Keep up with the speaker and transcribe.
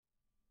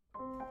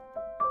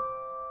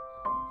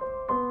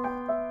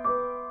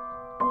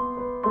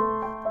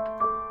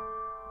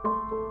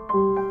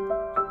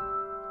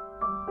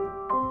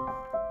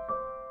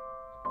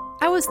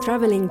I was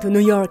traveling to New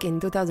York in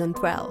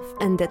 2012,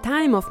 and the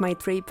time of my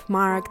trip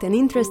marked an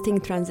interesting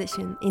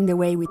transition in the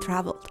way we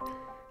traveled.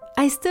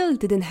 I still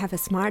didn't have a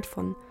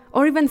smartphone,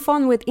 or even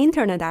phone with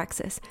internet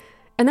access,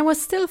 and I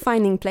was still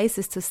finding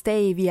places to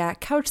stay via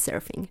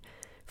couchsurfing.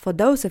 For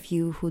those of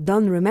you who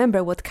don't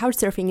remember what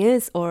couchsurfing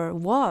is or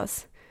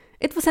was,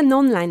 it was an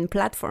online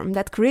platform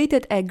that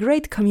created a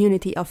great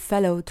community of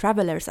fellow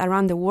travelers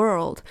around the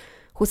world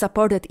who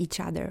supported each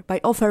other by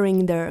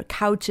offering their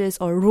couches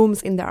or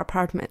rooms in their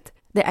apartment.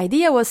 The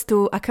idea was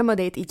to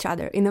accommodate each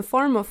other in a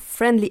form of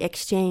friendly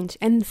exchange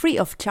and free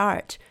of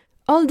charge.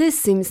 All this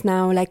seems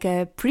now like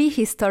a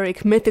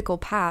prehistoric mythical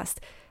past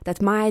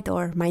that might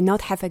or might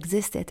not have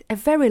existed a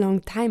very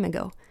long time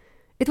ago.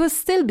 It was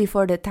still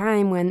before the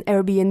time when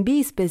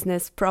Airbnb's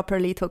business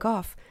properly took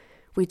off,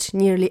 which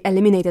nearly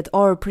eliminated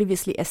all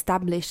previously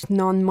established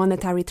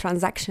non-monetary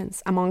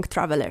transactions among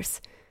travelers.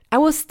 I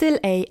was still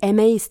a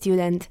MA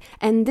student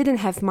and didn't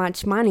have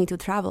much money to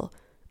travel.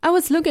 I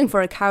was looking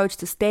for a couch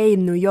to stay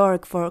in New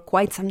York for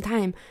quite some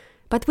time,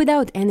 but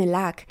without any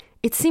luck.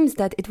 It seems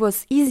that it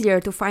was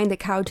easier to find a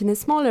couch in a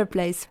smaller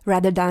place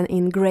rather than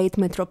in great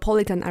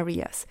metropolitan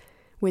areas.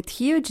 With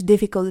huge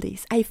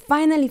difficulties, I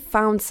finally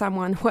found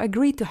someone who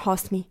agreed to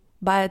host me,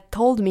 but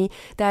told me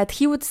that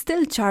he would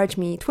still charge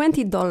me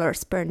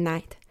 $20 per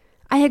night.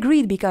 I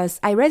agreed because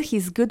I read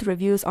his good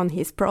reviews on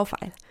his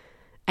profile.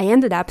 I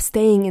ended up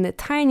staying in a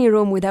tiny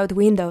room without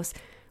windows,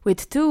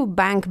 with 2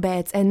 bunk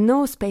beds and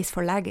no space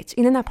for luggage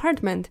in an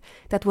apartment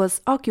that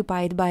was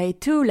occupied by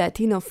 2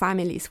 Latino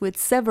families with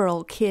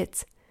several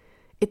kids.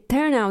 It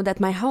turned out that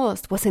my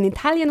host was an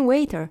Italian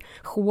waiter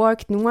who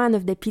worked in one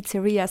of the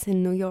pizzerias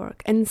in New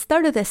York and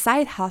started a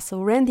side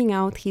hustle renting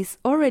out his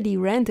already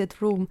rented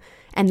room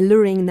and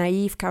luring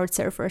naive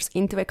couchsurfers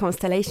into a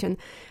constellation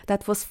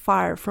that was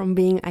far from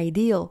being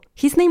ideal.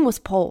 His name was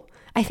Paul.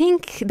 I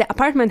think the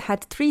apartment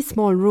had 3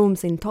 small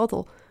rooms in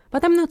total,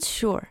 but I'm not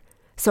sure.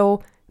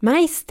 So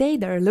my stay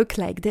there looked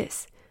like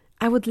this.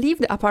 I would leave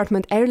the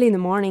apartment early in the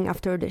morning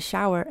after the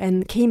shower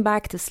and came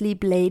back to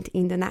sleep late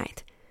in the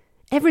night.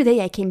 Every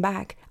day I came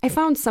back, I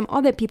found some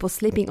other people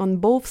sleeping on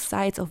both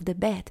sides of the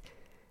bed.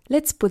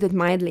 Let's put it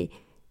mildly,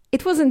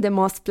 it wasn't the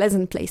most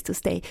pleasant place to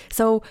stay,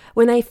 so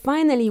when I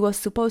finally was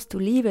supposed to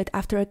leave it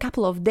after a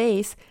couple of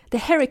days, the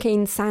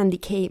Hurricane Sandy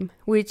came,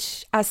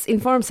 which, as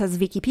informs us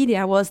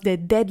Wikipedia, was the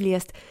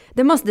deadliest,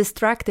 the most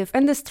destructive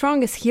and the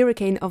strongest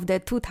hurricane of the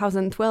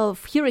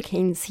 2012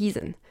 hurricane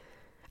season,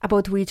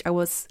 about which I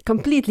was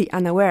completely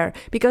unaware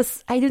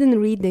because I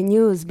didn't read the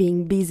news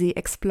being busy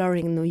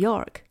exploring New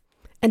York.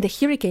 And the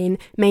hurricane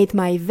made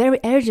my very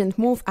urgent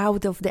move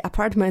out of the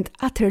apartment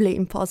utterly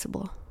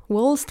impossible.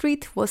 Wall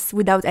Street was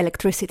without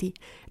electricity,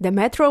 the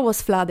metro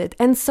was flooded,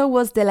 and so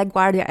was the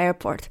LaGuardia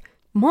airport.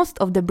 Most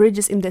of the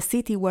bridges in the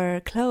city were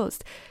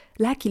closed.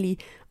 Luckily,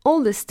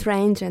 all the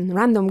strange and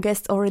random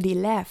guests already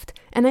left,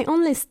 and I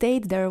only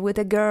stayed there with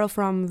a girl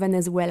from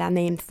Venezuela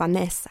named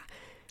Vanessa,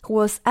 who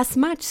was as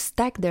much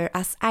stuck there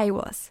as I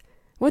was.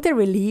 What a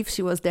relief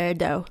she was there,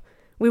 though.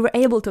 We were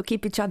able to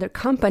keep each other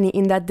company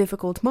in that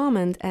difficult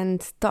moment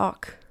and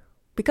talk.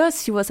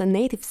 Because she was a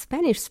native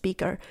Spanish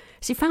speaker,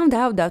 she found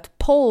out that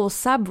Paul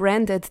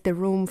sub-rented the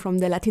room from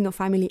the Latino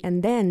family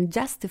and then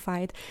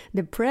justified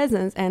the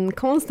presence and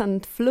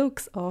constant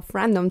flux of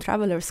random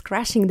travelers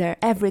crashing there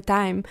every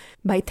time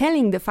by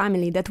telling the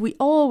family that we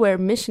all were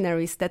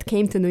missionaries that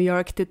came to New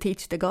York to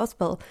teach the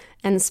gospel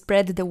and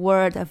spread the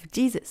word of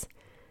Jesus.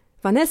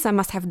 Vanessa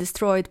must have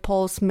destroyed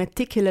Paul's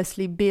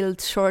meticulously built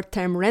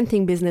short-term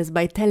renting business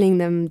by telling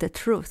them the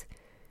truth.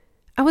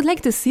 I would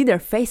like to see their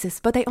faces,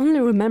 but I only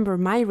remember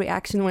my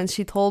reaction when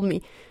she told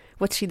me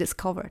what she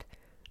discovered.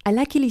 I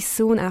luckily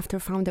soon after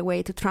found a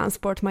way to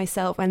transport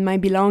myself and my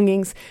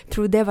belongings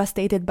through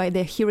devastated by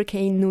the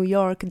Hurricane New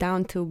York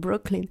down to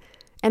Brooklyn.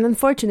 And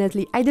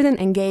unfortunately, I didn't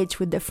engage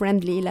with the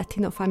friendly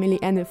Latino family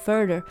any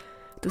further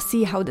to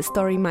see how the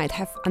story might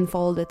have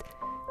unfolded.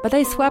 But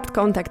I swapped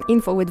contact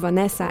info with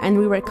Vanessa and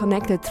we were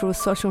connected through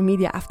social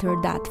media after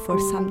that for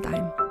some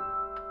time.